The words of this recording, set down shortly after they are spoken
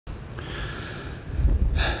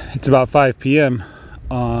It's about 5 p.m.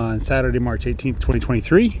 on Saturday, March 18th,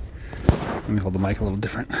 2023. Let me hold the mic a little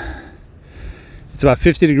different. It's about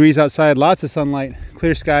 50 degrees outside, lots of sunlight,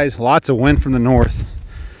 clear skies, lots of wind from the north.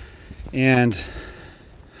 And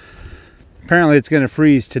apparently it's going to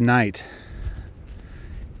freeze tonight.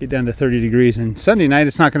 Get down to 30 degrees. And Sunday night,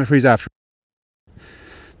 it's not going to freeze after.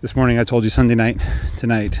 This morning I told you Sunday night,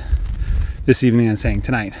 tonight. This evening I'm saying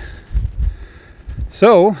tonight.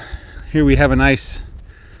 So here we have a nice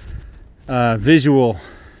visual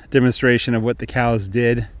demonstration of what the cows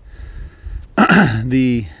did.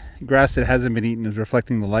 The grass that hasn't been eaten is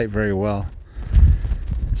reflecting the light very well.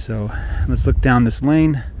 So let's look down this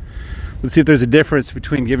lane. Let's see if there's a difference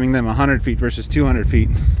between giving them 100 feet versus 200 feet.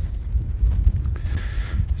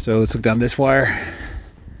 So let's look down this wire.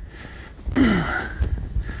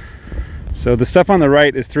 So the stuff on the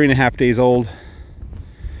right is 3.5 days old.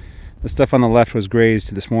 The stuff on the left was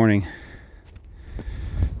grazed this morning.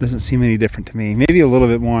 Doesn't seem any different to me. Maybe a little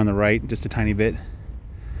bit more on the right, just a tiny bit.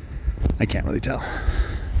 I can't really tell.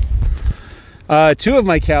 Two of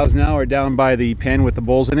my cows now are down by the pen with the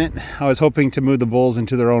bulls in it. I was hoping to move the bulls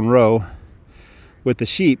into their own row with the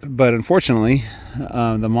sheep, but unfortunately,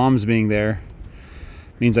 the moms being there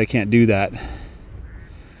means I can't do that.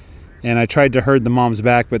 And I tried to herd the moms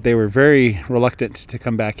back, but they were very reluctant to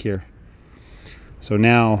come back here. So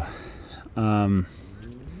now,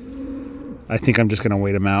 I think I'm just going to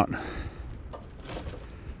wait them out.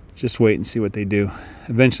 Just wait and see what they do.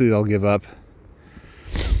 Eventually they'll give up.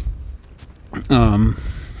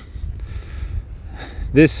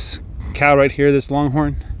 This cow right here, this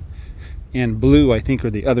longhorn, and Blue, I think, are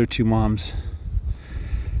the other two moms.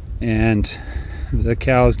 And the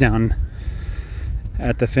cows down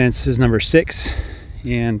at the fence is number 6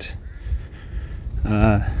 and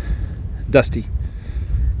Dusty,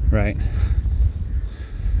 right?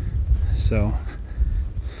 So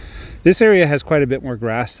this area has quite a bit more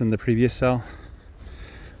grass than the previous cell.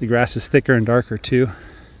 The grass is thicker and darker too.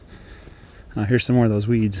 Here's some more of those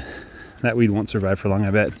weeds. That weed won't survive for long,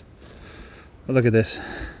 I bet. But look at this.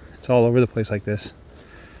 It's all over the place like this.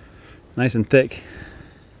 Nice and thick.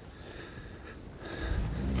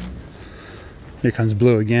 Here comes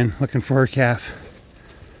Blue again, looking for her calf.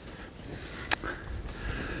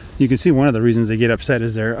 You can see one of the reasons they get upset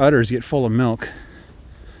is their udders get full of milk.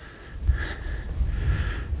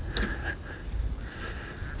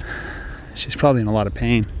 She's probably in a lot of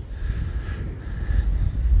pain.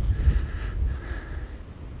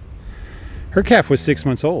 Her calf was 6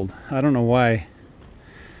 months old. I don't know why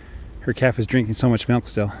her calf is drinking so much milk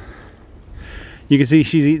still. You can see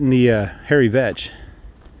she's eating the hairy vetch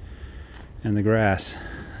and the grass.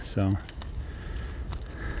 So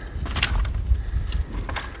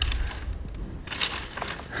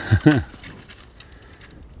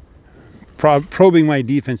probing my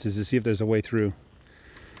defenses to see if there's a way through.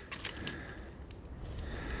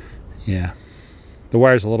 Yeah, the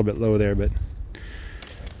wire's a little bit low there, but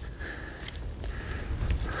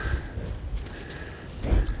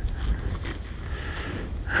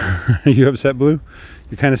are you upset, Blue?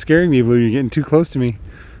 You're kind of scaring me, Blue. You're getting too close to me.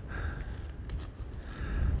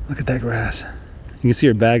 Look at that grass. You can see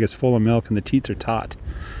her bag is full of milk and the teats are taut.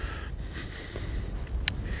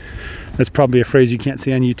 That's probably a phrase you can't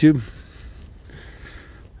see on YouTube.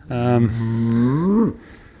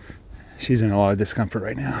 She's in a lot of discomfort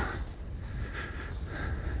right now.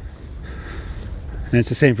 And it's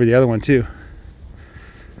the same for the other one too.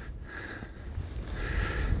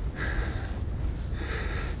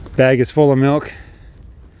 Bag is full of milk.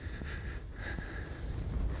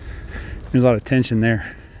 There's a lot of tension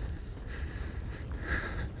there.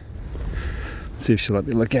 Let's see if she'll let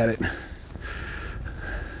me look at it.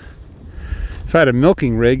 If I had a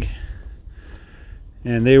milking rig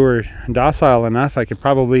and they were docile enough, I could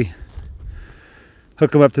probably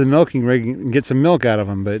hook them up to the milking rig and get some milk out of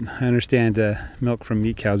them, but I understand milk from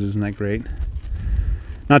meat cows isn't that great.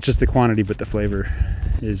 Not just the quantity, but the flavor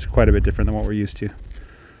is quite a bit different than what we're used to.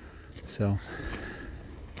 So,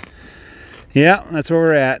 yeah, that's where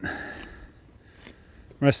we're at. The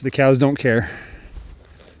rest of the cows don't care.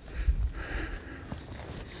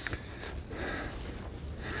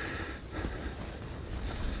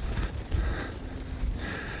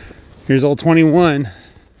 Here's old 21.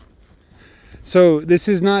 So this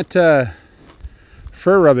is not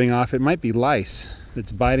fur rubbing off. It might be lice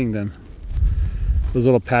that's biting them. Those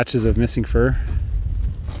little patches of missing fur.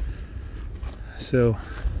 So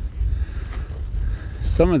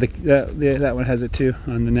some of that one has it too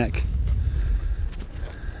on the neck.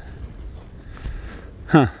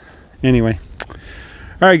 Huh. Anyway. All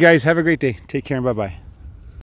right, guys. Have a great day. Take care and bye-bye.